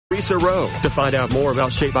Teresa Rowe. To find out more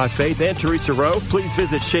about Shaped by Faith and Teresa Rowe, please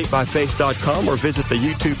visit shapebyfaith.com or visit the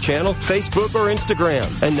YouTube channel, Facebook, or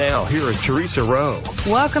Instagram. And now, here is Teresa Rowe.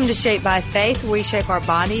 Welcome to Shaped by Faith, where we shape our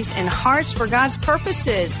bodies and hearts for God's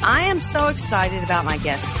purposes. I am so excited about my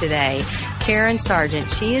guest today, Karen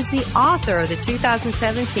Sargent. She is the author of the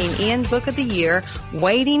 2017 EAN Book of the Year,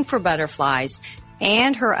 Waiting for Butterflies,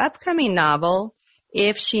 and her upcoming novel,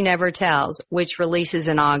 If She Never Tells, which releases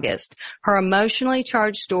in August. Her emotionally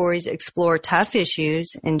charged stories explore tough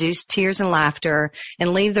issues, induce tears and laughter,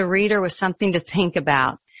 and leave the reader with something to think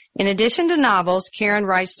about. In addition to novels, Karen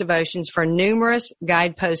writes devotions for numerous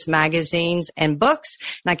guidepost magazines and books,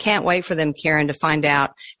 and I can't wait for them, Karen, to find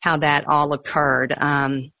out how that all occurred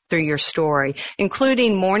through your story,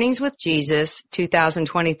 including Mornings with Jesus,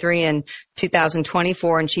 2023 and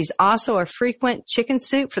 2024, and she's also a frequent Chicken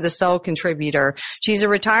Soup for the Soul contributor. She's a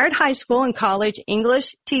retired high school and college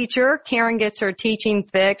English teacher. Karen gets her teaching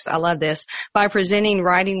fix, I love this, by presenting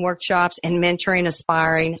writing workshops and mentoring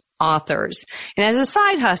aspiring authors. And as a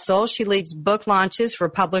side hustle, she leads book launches for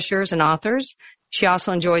publishers and authors. She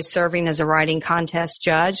also enjoys serving as a writing contest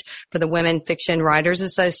judge for the Women Fiction Writers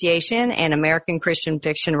Association and American Christian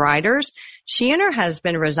Fiction Writers. She and her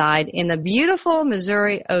husband reside in the beautiful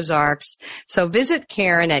Missouri Ozarks. So visit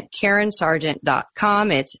Karen at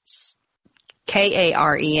KarenSargent.com. It's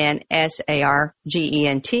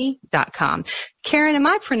KarenSargent.com. Karen, am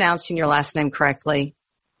I pronouncing your last name correctly?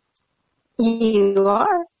 You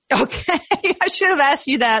are. Okay. I should have asked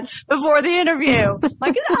you that before the interview.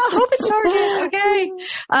 Like, I hope it's Sargent. Okay.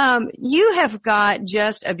 You have got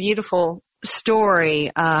just a beautiful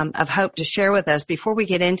story of hope to share with us. Before we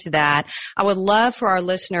get into that, I would love for our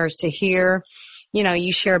listeners to hear,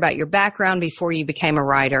 you share about your background before you became a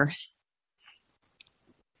writer.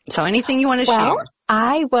 So anything you want to share?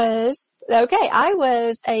 I was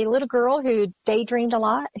a little girl who daydreamed a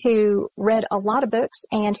lot, who read a lot of books,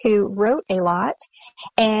 and who wrote a lot.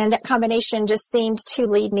 And that combination just seemed to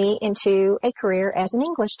lead me into a career as an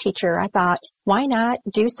English teacher. I thought, why not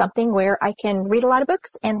do something where I can read a lot of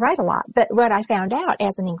books and write a lot? But what I found out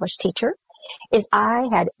as an English teacher is I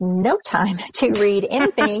had no time to read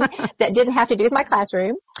anything that didn't have to do with my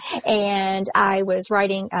classroom. And I was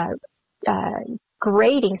writing,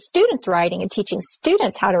 grading students' writing and teaching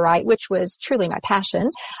students how to write, which was truly my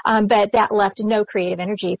passion. But that left no creative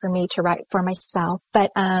energy for me to write for myself.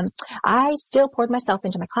 But I still poured myself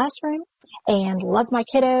into my classroom and loved my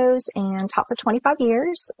kiddos and taught for 25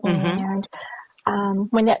 years. Mm-hmm. And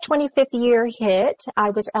when that 25th year hit,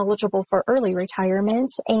 I was eligible for early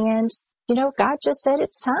retirement. And, God just said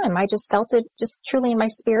it's time. I just felt it just truly in my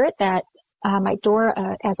spirit that my door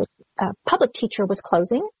as a public teacher was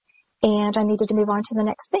closing. And I needed to move on to the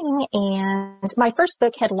next thing. And my first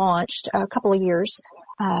book had launched a couple of years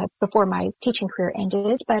before my teaching career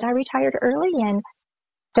ended, but I retired early and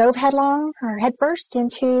dove headfirst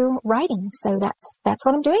into writing. So that's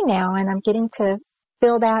what I'm doing now, and I'm getting to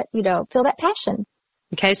feel that passion.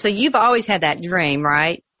 Okay, so you've always had that dream,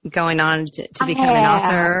 right? Going on to become an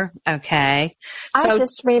author. Okay. I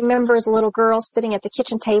just remember as a little girl sitting at the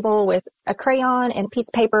kitchen table with a crayon and a piece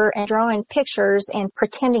of paper and drawing pictures and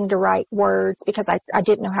pretending to write words because I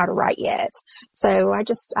didn't know how to write yet. So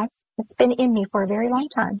it's been in me for a very long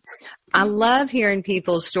time. I love hearing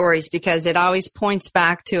people's stories because it always points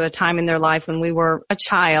back to a time in their life when we were a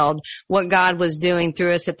child, what God was doing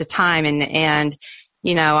through us at the time. And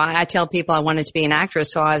I tell people I wanted to be an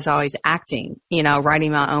actress, so I was always acting,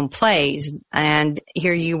 writing my own plays. And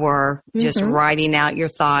here you were just writing out your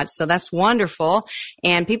thoughts. So that's wonderful.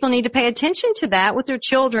 And people need to pay attention to that with their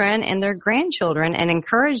children and their grandchildren and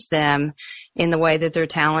encourage them in the way that they're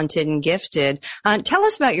talented and gifted. Tell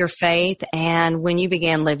us about your faith and when you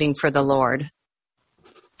began living for the Lord.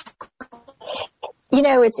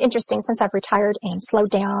 It's interesting. Since I've retired and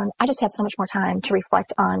slowed down, I just have so much more time to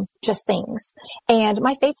reflect on just things. And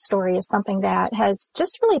my faith story is something that has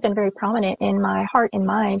just really been very prominent in my heart and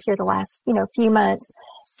mind here the last, few months,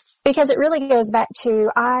 because it really goes back to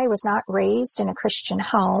I was not raised in a Christian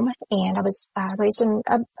home, and I was raised in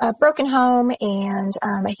a broken home and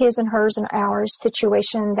a his and hers and ours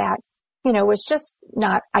situation that, was just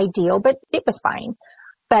not ideal, but it was fine.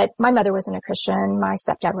 But my mother wasn't a Christian. My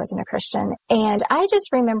stepdad wasn't a Christian. And I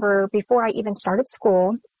just remember before I even started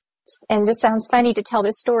school, and this sounds funny to tell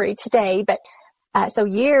this story today, but so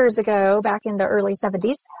years ago, back in the early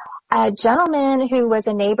 70s, a gentleman who was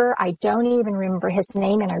a neighbor, I don't even remember his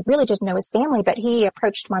name, and I really didn't know his family, but he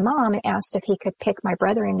approached my mom and asked if he could pick my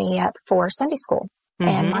brother and me up for Sunday school.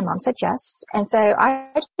 And my mom said yes. And so I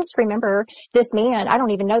just remember this man, I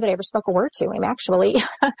don't even know that I ever spoke a word to him actually,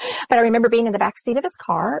 but I remember being in the backseat of his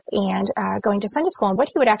car and going to Sunday school. And what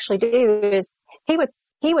he would actually do is he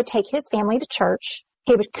would take his family to church.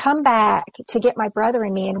 He would come back to get my brother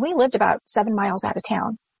and me, and we lived about 7 miles out of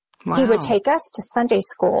town. Wow. He would take us to Sunday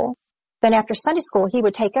school. Then after Sunday school, he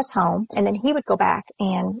would take us home, and then he would go back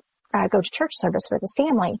and go to church service with his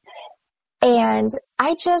family. And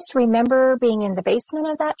I just remember being in the basement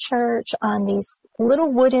of that church on these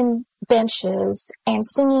little wooden benches and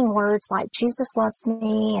singing words like Jesus loves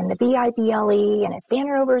me and the Bible and his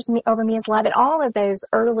banner over me is love and all of those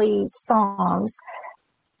early songs,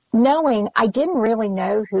 knowing I didn't really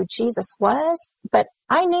know who Jesus was, but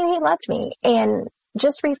I knew he loved me. And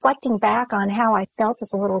just reflecting back on how I felt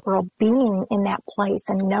as a little girl being in that place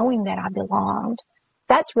and knowing that I belonged,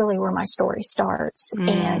 that's really where my story starts.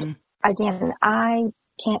 And again, I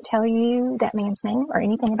can't tell you that man's name or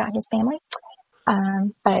anything about his family.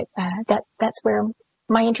 But that's where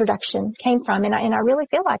my introduction came from. And I really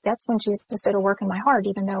feel like that's when Jesus did a work in my heart,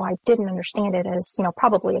 even though I didn't understand it as,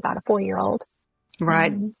 probably about a 4-year-old.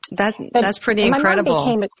 Right. That's pretty incredible.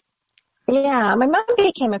 My mom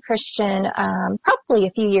became a Christian, probably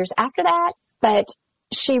a few years after that, but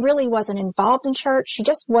she really wasn't involved in church. She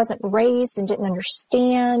just wasn't raised and didn't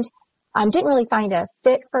understand. Didn't really find a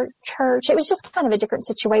fit for church. It was just kind of a different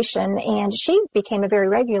situation. And she became a very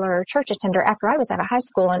regular church attender after I was out of high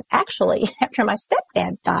school. And actually, after my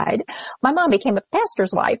stepdad died, my mom became a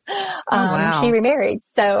pastor's wife. Wow. She remarried.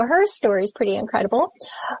 So her story is pretty incredible.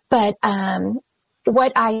 But,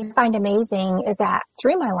 what I find amazing is that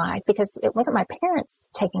through my life, because it wasn't my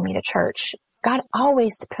parents taking me to church, God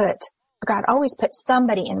always put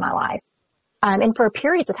somebody in my life. And for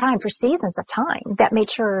periods of time, for seasons of time, that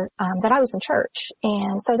made sure that I was in church.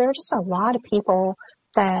 And so there are just a lot of people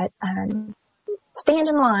that stand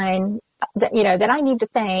in line that that I need to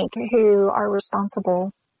thank, who are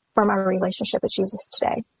responsible for my relationship with Jesus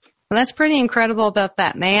today. Well, that's pretty incredible about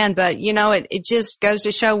that man. But, it just goes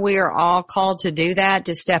to show we are all called to do that,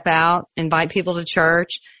 to step out, invite people to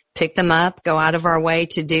church, pick them up, go out of our way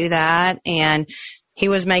to do that. And he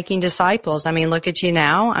was making disciples. I mean, look at you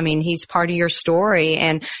now. I mean, he's part of your story.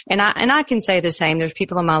 And I can say the same. There's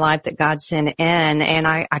people in my life that God sent in, and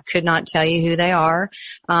I could not tell you who they are.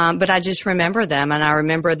 But I just remember them, and I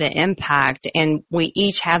remember the impact. And we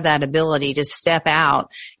each have that ability to step out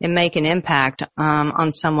and make an impact,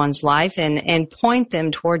 on someone's life and point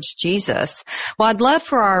them towards Jesus. Well, I'd love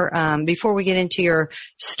for before we get into your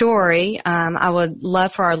story, I would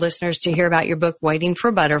love for our listeners to hear about your book, Waiting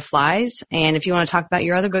for Butterflies. And if you want to talk about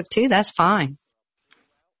your other book too, that's fine.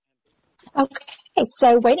 Okay,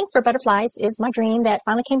 so Waiting for Butterflies is my dream that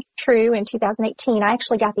finally came true in 2018. I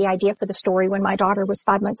actually got the idea for the story when my daughter was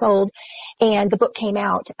 5 months old, and the book came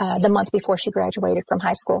out the month before she graduated from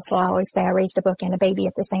high school. So I always say I raised a book and a baby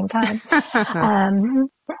at the same time.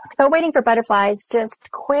 But Waiting for Butterflies, just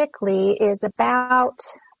quickly, is about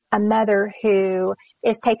a mother who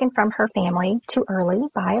is taken from her family too early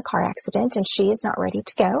by a car accident, and she is not ready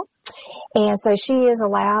to go. And so she is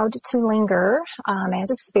allowed to linger as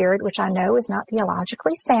a spirit, which I know is not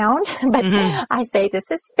theologically sound, but I say this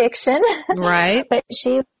is fiction. Right. But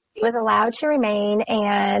she was allowed to remain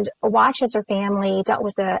and watch as her family dealt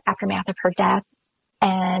with the aftermath of her death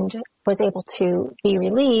and was able to be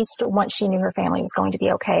released once she knew her family was going to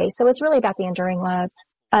be okay. So it's really about the enduring love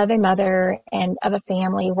of a mother and of a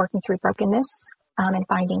family working through brokenness and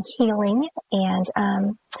finding healing. And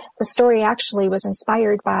the story actually was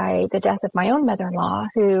inspired by the death of my own mother-in-law,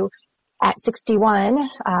 who at 61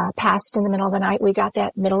 passed in the middle of the night. We got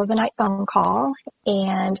that middle of the night phone call,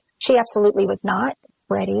 and she absolutely was not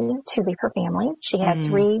ready to leave her family. She had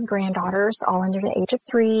 3 granddaughters, all under the age of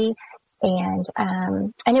 3, and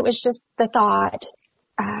it was just the thought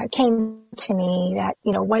came to me that,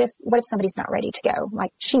 what if somebody's not ready to go?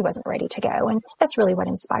 Like she wasn't ready to go, and that's really what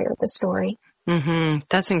inspired the story.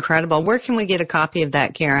 That's incredible. Where can we get a copy of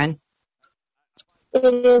that, Karen?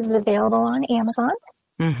 It is available on Amazon.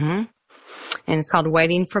 And it's called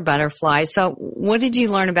Waiting for Butterflies. So what did you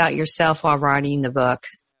learn about yourself while writing the book?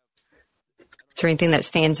 Is there anything that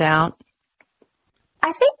stands out?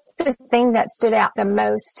 I think the thing that stood out the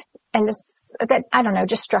most, and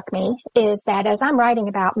just struck me, is that as I'm writing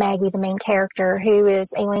about Maggie, the main character, who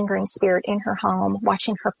is a lingering spirit in her home,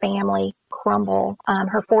 watching her family crumble,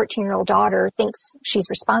 her 14-year-old daughter thinks she's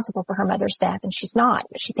responsible for her mother's death, and she's not,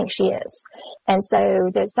 but she thinks she is. And so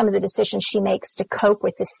some of the decisions she makes to cope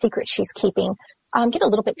with this secret she's keeping get a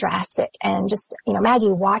little bit drastic, and just,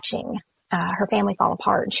 Maggie watching her family fall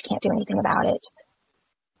apart, and she can't do anything about it.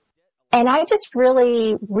 And I just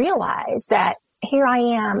really realized that here I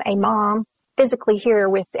am, a mom, physically here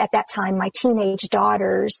with, at that time, my teenage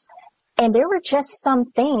daughters. And there were just some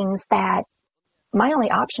things that my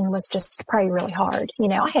only option was just to pray really hard. You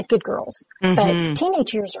know, I had good girls, but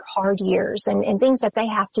teenage years are hard years, and things that they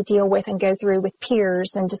have to deal with and go through with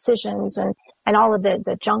peers and decisions and all of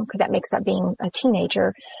the junk that makes up being a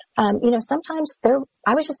teenager. You know, sometimes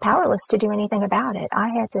I was just powerless to do anything about it. I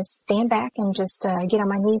had to stand back and just get on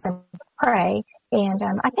my knees and pray. And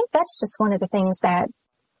I think that's just one of the things that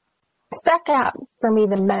stuck out for me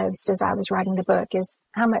the most as I was writing the book, is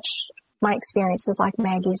how much my experience was like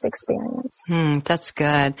Maggie's experience. That's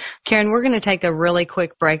good. Karen, we're going to take a really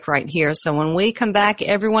quick break right here. So when we come back,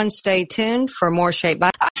 everyone stay tuned for more Shaped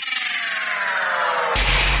by.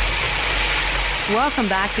 Welcome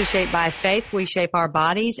back to Shaped by Faith. We shape our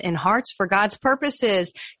bodies and hearts for God's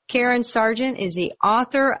purposes. Karen Sargent is the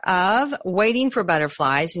author of Waiting for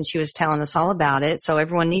Butterflies, and she was telling us all about it. So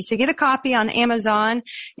everyone needs to get a copy on Amazon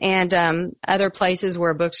and other places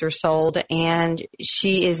where books are sold. And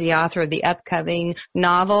she is the author of the upcoming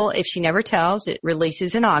novel, If She Never Tells. It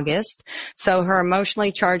releases in August. So her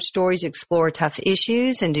emotionally charged stories explore tough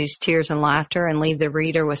issues, induce tears and laughter, and leave the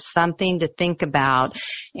reader with something to think about.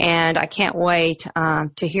 And I can't wait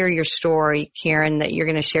to hear your story, Karen, that you're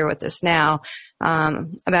going to share with us now.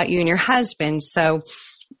 About you and your husband. So,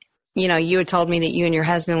 you know, you had told me that you and your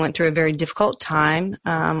husband went through a very difficult time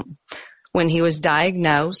when he was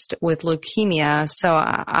diagnosed with leukemia. So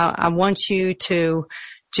I want you to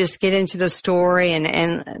just get into the story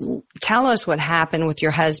and tell us what happened with your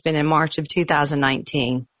husband in March of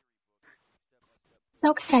 2019.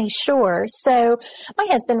 Okay, sure. So my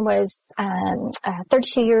husband was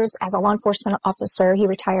 32 years as a law enforcement officer. He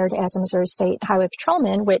retired as a Missouri State Highway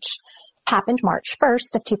Patrolman, which happened March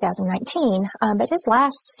 1st of 2019. But his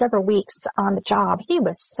last several weeks on the job, he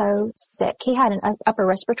was so sick. He had an upper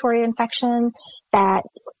respiratory infection that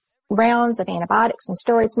rounds of antibiotics and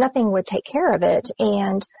steroids, nothing would take care of it.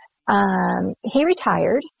 And he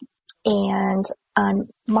retired, and on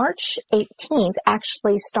March 18th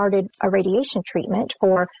actually started a radiation treatment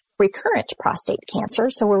for recurrent prostate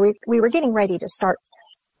cancer. So we were getting ready to start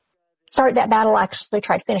that battle, actually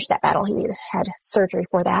try to finish that battle. He had surgery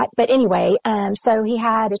for that. But anyway, so he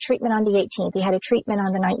had a treatment on the 18th. He had a treatment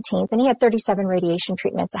on the 19th, and he had 37 radiation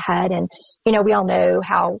treatments ahead. And, you know, we all know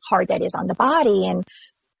how hard that is on the body. And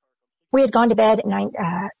we had gone to bed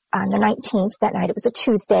on the 19th that night. It was a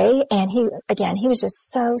Tuesday, and he was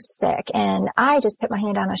just so sick. And I just put my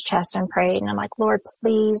hand on his chest and prayed, and I'm like, Lord,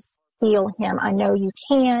 please heal him. I know you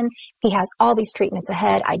can. He has all these treatments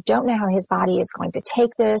ahead. I don't know how his body is going to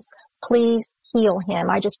take this. Please heal him.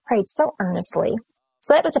 I just prayed so earnestly.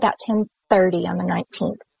 So that was about 10:30 on the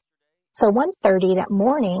 19th. So 1:30 that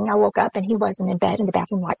morning, I woke up and he wasn't in bed and the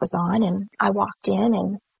bathroom light was on, and I walked in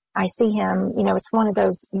and I see him. You know, it's one of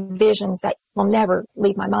those visions that will never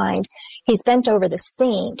leave my mind. He's bent over the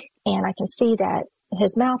sink, and I can see that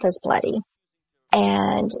his mouth is bloody,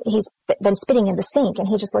 and he's been spitting in the sink, and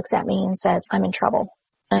he just looks at me and says, I'm in trouble.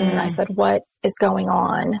 And I said, what is going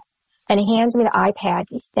on? And he hands me the iPad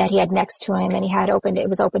that he had next to him, and it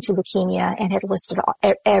was open to leukemia, and had listed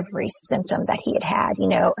every symptom that he had had. You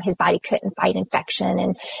know, his body couldn't fight infection,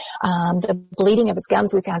 and the bleeding of his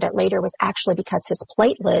gums, we found out later, was actually because his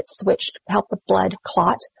platelets, which help the blood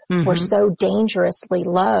clot, were so dangerously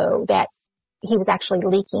low that he was actually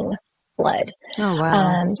leaking blood. Oh,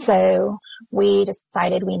 wow. So we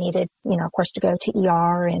decided we needed, you know, of course, to go to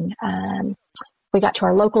ER, and we got to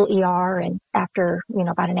our local ER, and after, you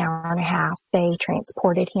know, about an hour and a half, they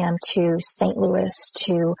transported him to St. Louis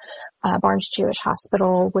to Barnes Jewish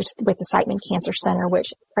Hospital, with the Siteman Cancer Center,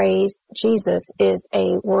 which, praise Jesus, is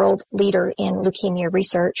a world leader in leukemia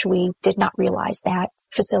research. We did not realize that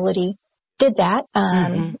facility did that.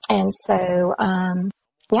 And so,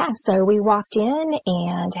 so we walked in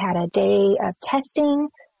and had a day of testing.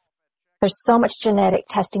 There's so much genetic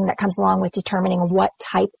testing that comes along with determining what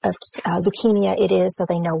type of leukemia it is, so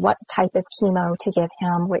they know what type of chemo to give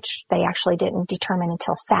him, which they actually didn't determine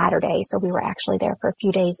until Saturday. So we were actually there for a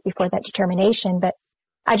few days before that determination. But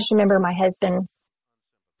I just remember my husband,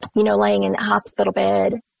 you know, laying in the hospital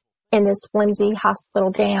bed in this flimsy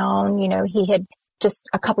hospital gown. You know, he had just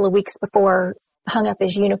a couple of weeks before hung up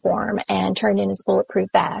his uniform and turned in his bulletproof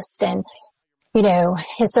vest, and you know,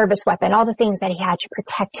 his service weapon, all the things that he had to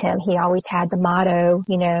protect him. He always had the motto,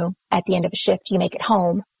 you know, at the end of a shift, you make it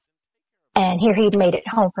home. And here he'd made it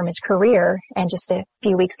home from his career, and just a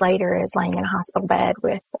few weeks later is laying in a hospital bed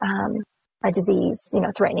with a disease, you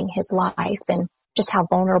know, threatening his life, and just how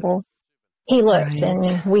vulnerable he looked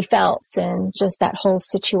and we felt, and just that whole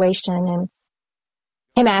situation. And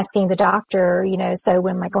him asking the doctor, so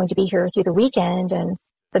when am I going to be here through the weekend? And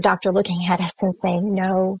the doctor looking at us and saying,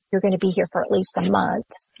 no, you're going to be here for at least a month.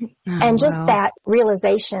 And just that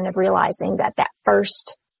realization of realizing that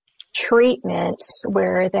first treatment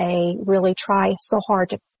where they really try so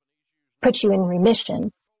hard to put you in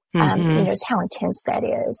remission, just how intense that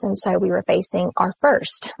is. And so we were facing our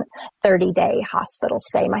first 30-day hospital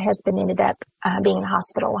stay. My husband ended up being in the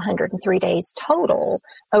hospital 103 days total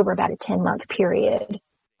over about a 10-month period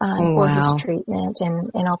for his treatment,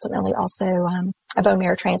 and ultimately also a bone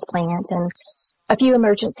marrow transplant and a few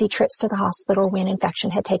emergency trips to the hospital when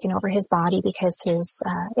infection had taken over his body because his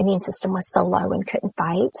immune system was so low and couldn't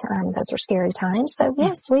fight. Those are scary times. So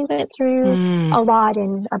yes, we went through a lot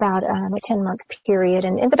in about a 10-month period,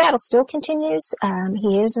 and the battle still continues.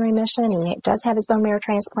 He is in remission. He does have his bone marrow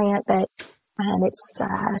transplant, but it's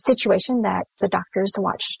a situation that the doctors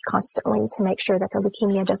watch constantly to make sure that the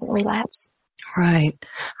leukemia doesn't relapse. Right.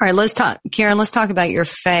 All right. Karen, let's talk about your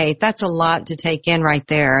faith. That's a lot to take in right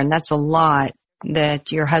there. And that's a lot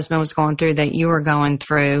that your husband was going through, that you were going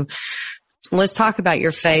through. Let's talk about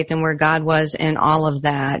your faith and where God was in all of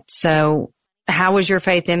that. So how was your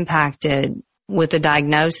faith impacted with the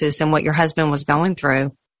diagnosis and what your husband was going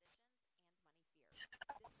through?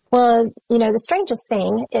 Well, the strangest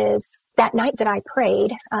thing is that night that I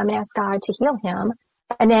prayed and asked God to heal him.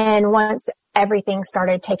 And then once everything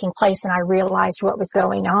started taking place and I realized what was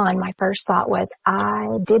going on, my first thought was, I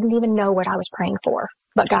didn't even know what I was praying for,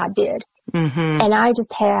 but God did. And I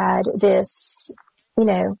just had this,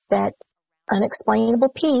 that unexplainable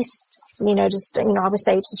peace, I would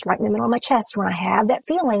say it's just right in the middle of my chest. When I have that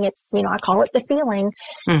feeling, it's, I call it the feeling,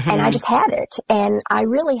 and I just had it. And I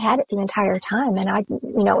really had it the entire time. And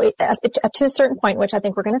up to a certain point, which I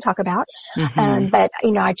think we're going to talk about. But,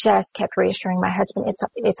 I just kept reassuring my husband,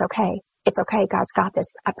 it's okay. It's okay. God's got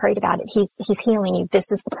this. I prayed about it. He's healing you.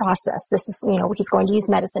 This is the process. This is, he's going to use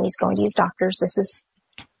medicine. He's going to use doctors.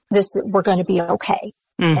 We're going to be okay.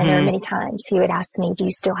 And there are many times he would ask me, do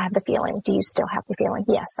you still have the feeling? Do you still have the feeling?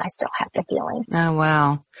 Yes, I still have the feeling. Oh,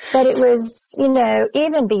 wow. But it was,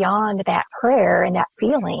 even beyond that prayer and that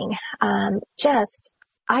feeling,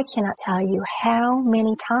 I cannot tell you how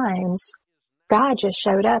many times God just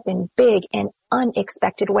showed up in big and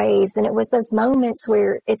unexpected ways. And it was those moments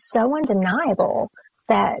where it's so undeniable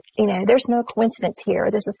that, there's no coincidence here.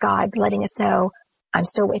 This is God letting us know, I'm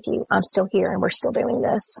still with you. I'm still here, and we're still doing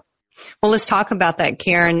this. Well, let's talk about that,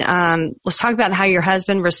 Karen. Let's talk about how your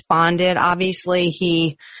husband responded. Obviously,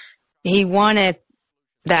 he wanted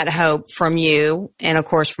that hope from you and, of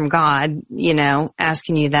course, from God,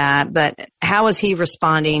 asking you that. But how was he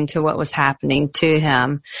responding to what was happening to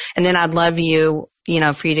him? And then I'd love you,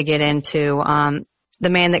 for you to get into the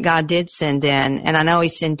man that God did send in. And I know he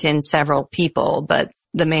sent in several people, but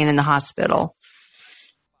the man in the hospital.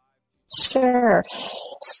 Sure.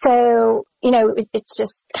 So, it's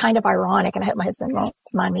just kind of ironic, and I hope my husband won't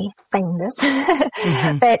mind me saying this,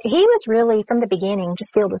 but he was really, from the beginning,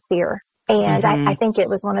 just filled with fear. And I think it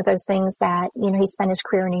was one of those things that, he spent his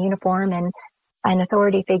career in a uniform and an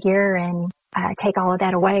authority figure, and take all of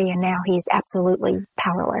that away, and now he's absolutely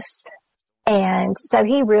powerless. And so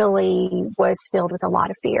he really was filled with a lot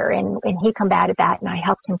of fear, and he combated that, and I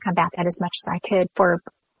helped him combat that as much as I could for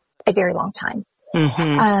a very long time.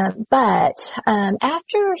 But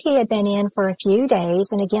after he had been in for a few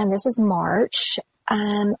days, and again, this is March,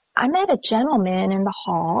 I met a gentleman in the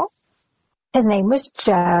hall. His name was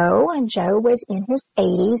Joe, and Joe was in his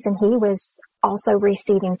 80s, and he was also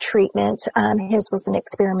receiving treatment. His was an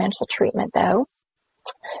experimental treatment, though.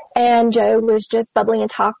 And Joe was just bubbly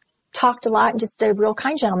and talked a lot, and just a real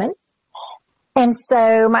kind gentleman. And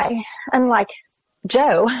so unlike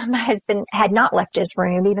Joe, my husband, had not left his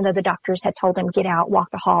room, even though the doctors had told him, get out,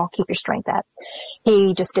 walk the hall, keep your strength up.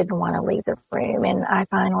 He just didn't want to leave the room. And I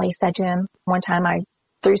finally said to him, one time I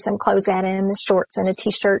threw some clothes at him, shorts and a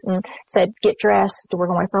t-shirt, and said, get dressed, we're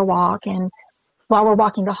going for a walk. And while we're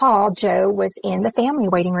walking the hall, Joe was in the family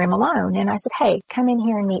waiting room alone. And I said, hey, come in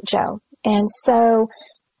here and meet Joe. And so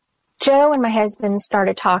Joe and my husband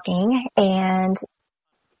started talking, and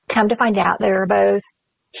come to find out they were both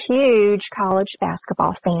huge college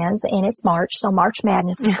basketball fans, and it's March, so March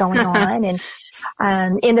Madness is going on.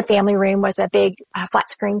 And in the family room was a big flat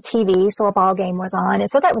screen TV, so a ball game was on. And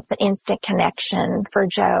so that was the instant connection for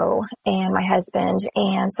Joe and my husband.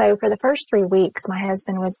 And so for the first 3 weeks, my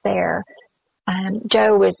husband was there.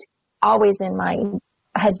 Joe was always in my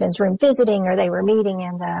husband's room visiting, or they were meeting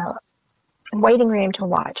in the waiting room to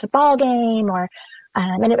watch a ball game,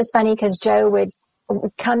 and it was funny because Joe would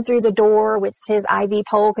come through the door with his IV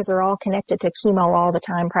pole, because they're all connected to chemo all the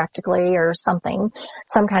time practically, or something,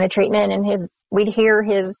 some kind of treatment. And we'd hear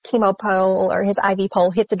his chemo pole or his IV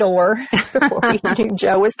pole hit the door before we knew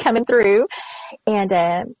Joe was coming through. And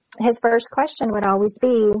his first question would always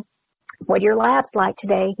be, what are your labs like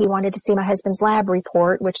today? He wanted to see my husband's lab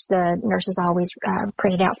report, which the nurses always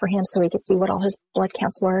printed out for him so he could see what all his blood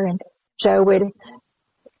counts were. And Joe would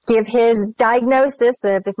give his diagnosis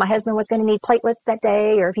of if my husband was going to need platelets that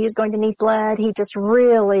day or if he was going to need blood. He just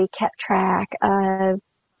really kept track of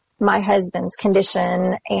my husband's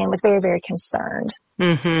condition and was very, very concerned.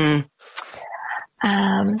 Mm-hmm.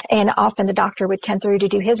 And often the doctor would come through to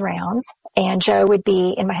do his rounds, and Joe would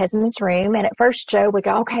be in my husband's room. And at first Joe would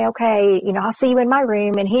go, okay, I'll see you in my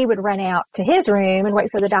room. And he would run out to his room and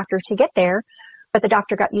wait for the doctor to get there. But the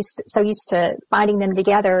doctor got so used to finding them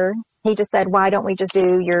together. He just said, why don't we just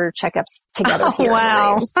do your checkups together here?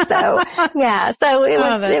 Wow. So yeah, so it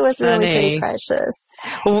was really funny. pretty precious.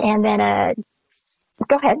 And then,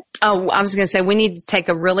 go ahead. Oh, I was going to say we need to take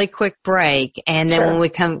a really quick break, and then when we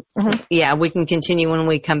come, we can continue when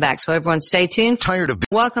we come back. So everyone stay tuned.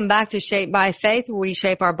 Welcome back to Shaped by Faith, where we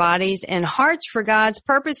shape our bodies and hearts for God's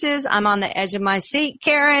purposes. I'm on the edge of my seat,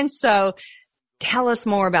 Karen. So tell us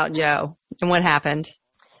more about Joe and what happened.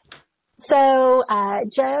 So,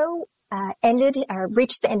 Joe,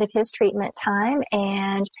 reached the end of his treatment time,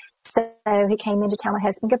 and so he came in to tell my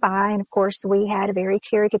husband goodbye. And of course, we had a very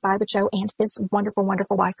teary goodbye with Joe and his wonderful,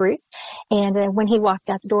 wonderful wife, Ruth. And when he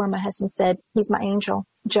walked out the door, my husband said, he's my angel.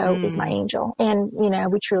 Joe is my angel. And,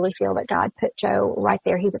 we truly feel that God put Joe right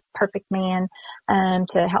there. He was the perfect man,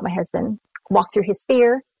 to help my husband walk through his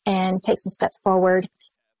fear and take some steps forward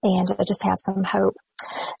and just have some hope.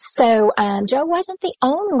 So, Joe wasn't the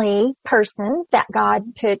only person that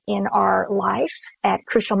God put in our life at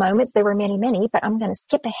crucial moments. There were many, many, but I'm going to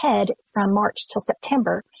skip ahead from March till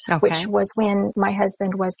September, which was when my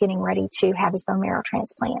husband was getting ready to have his bone marrow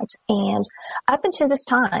transplant. And up until this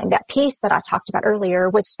time, that peace that I talked about earlier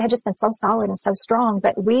had just been so solid and so strong,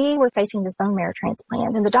 but we were facing this bone marrow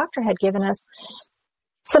transplant, and the doctor had given us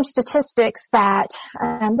some statistics that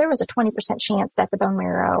there was a 20% chance that the bone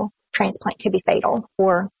marrow transplant could be fatal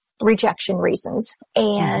for rejection reasons.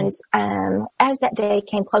 And as that day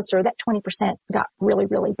came closer, that 20% got really,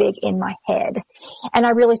 really big in my head. And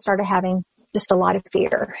I really started having just a lot of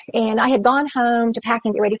fear. And I had gone home to pack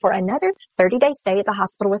and get ready for another 30-day stay at the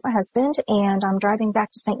hospital with my husband. And I'm driving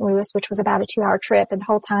back to St. Louis, which was about a 2-hour trip. And the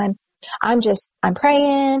whole time I'm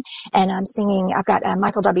praying and I'm singing. I've got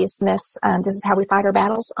Michael W. Smith's This Is How We Fight Our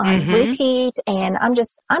Battles on repeat. And I'm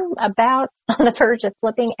about on the verge of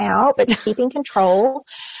flipping out, but keeping control.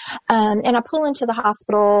 And I pull into the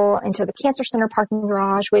hospital, into the cancer center parking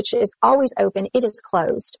garage, which is always open. It is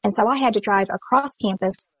closed. And so I had to drive across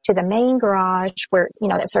campus to the main garage where,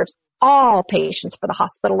 that serves all patients for the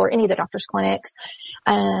hospital or any of the doctor's clinics,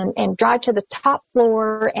 and drive to the top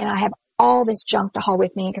floor. And I have all this junk to haul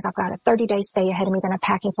with me because I've got a 30-day stay ahead of me that I'm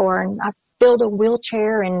packing for. And I filled a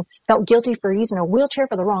wheelchair and felt guilty for using a wheelchair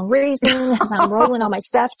for the wrong reason as I'm rolling all my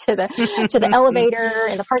stuff to the elevator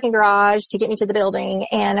in the parking garage to get me to the building.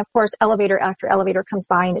 And of course, elevator after elevator comes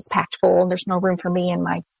by and it's packed full and there's no room for me in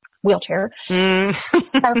my wheelchair.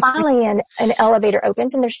 So finally an elevator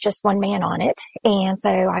opens and there's just one man on it. And so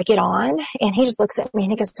I get on and he just looks at me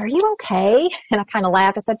and he goes, "Are you okay?" And I kind of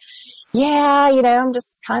laughed. I said, "Yeah, I'm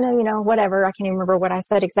just kind of, whatever." I can't even remember what I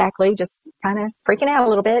said exactly, just kind of freaking out a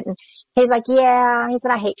little bit. And he's like, "Yeah," he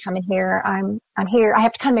said, "I hate coming here. I'm here. I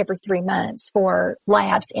have to come every 3 months for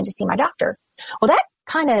labs and to see my doctor." Well, that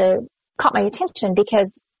kind of caught my attention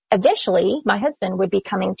because eventually my husband would be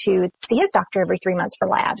coming to see his doctor every 3 months for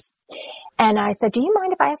labs. And I said, "Do you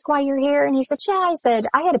mind if I ask why you're here?" And he said, "Yeah." I said,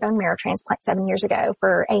 "I had a bone marrow transplant 7 years ago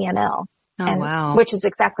for AML." Wow. Which is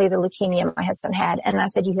exactly the leukemia my husband had. And I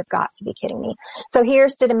said, "You have got to be kidding me." So here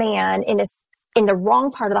stood a man in the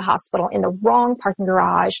wrong part of the hospital, in the wrong parking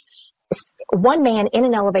garage, one man in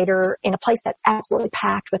an elevator in a place that's absolutely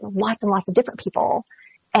packed with lots and lots of different people.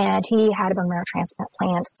 And he had a bone marrow transplant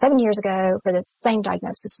planned 7 years ago for the same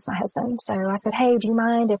diagnosis as my husband. So I said, "Hey, do you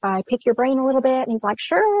mind if I pick your brain a little bit?" And he's like,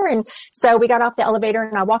 "Sure." And so we got off the elevator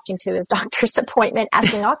and I walked him to his doctor's appointment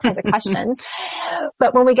asking all kinds of questions.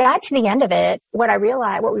 But when we got to the end of it, what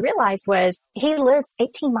we realized was he lives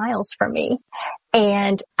 18 miles from me.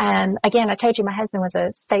 And, again, I told you my husband was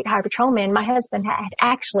a state highway patrolman. My husband had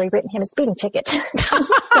actually written him a speeding ticket.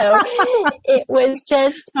 So it was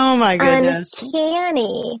just oh my goodness,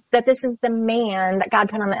 uncanny that this is the man that God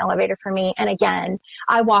put on the elevator for me. And again,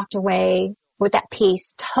 I walked away with that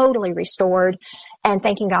peace totally restored and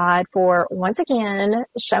thanking God for once again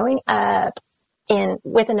showing up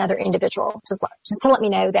with another individual, just to let me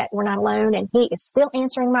know that we're not alone. And he is still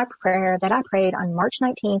answering my prayer that I prayed on March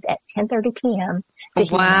 19th at 10:30 p.m.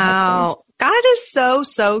 Wow. God is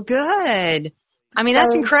so good. I mean,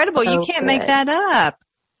 that's incredible. You can't make that up.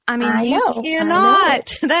 I mean, you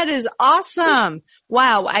cannot. That is awesome.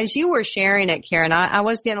 Wow. As you were sharing it, Karen, I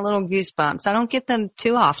was getting a little goosebumps. I don't get them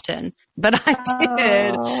too often, but I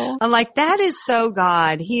did. I'm like, that is so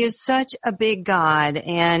God. He is such a big God,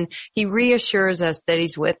 and he reassures us that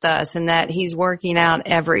he's with us and that he's working out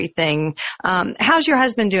everything. How's your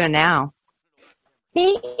husband doing now? He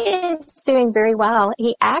is doing very well.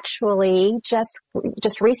 He actually just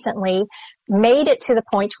recently made it to the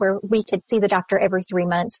point where we could see the doctor every 3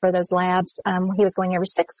 months for those labs. He was going every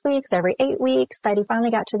 6 weeks, every 8 weeks, but he finally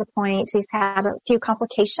got to the point. He's had a few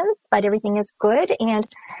complications, but everything is good and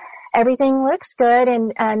everything looks good.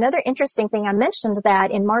 And another interesting thing, I mentioned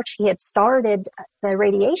that in March he had started the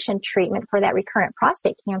radiation treatment for that recurrent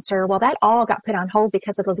prostate cancer. Well, that all got put on hold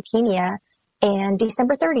because of the leukemia. And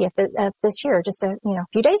December 30th of this year, just a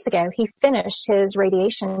few days ago, he finished his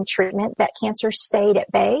radiation treatment. That cancer stayed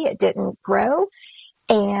at bay. It didn't grow.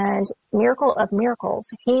 And miracle of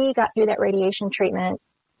miracles, he got through that radiation treatment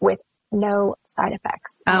with no side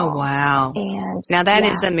effects. Oh, wow. And now that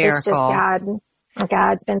is a miracle. It's just God.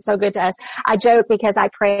 God's been so good to us. I joke because I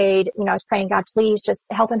prayed, I was praying, God, please just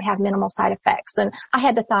help him have minimal side effects. And I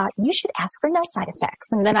had the thought, you should ask for no side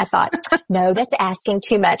effects. And then I thought, no, that's asking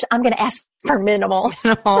too much. I'm going to ask for minimal.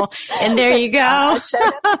 And there you go.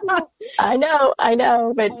 I know,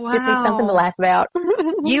 but this is something to laugh about.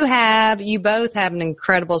 You both have an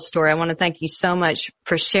incredible story. I want to thank you so much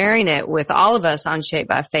for sharing it with all of us on Shaped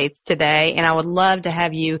by Faith today. And I would love to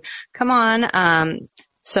have you come on,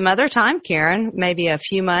 some other time, Karen, maybe a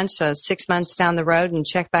few months, 6 months down the road, and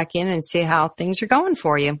check back in and see how things are going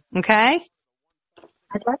for you. Okay?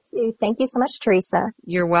 I'd love to. Thank you so much, Teresa.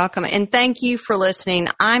 You're welcome. And thank you for listening.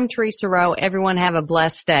 I'm Teresa Rowe. Everyone have a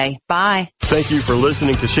blessed day. Bye. Thank you for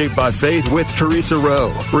listening to Shaped by Faith with Teresa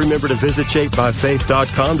Rowe. Remember to visit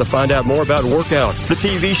shapedbyfaith.com to find out more about workouts, the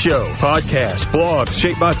TV show, podcasts, blogs,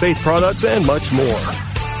 Shaped by Faith products, and much more.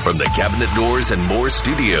 From the Cabinet Doors and More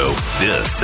studio, this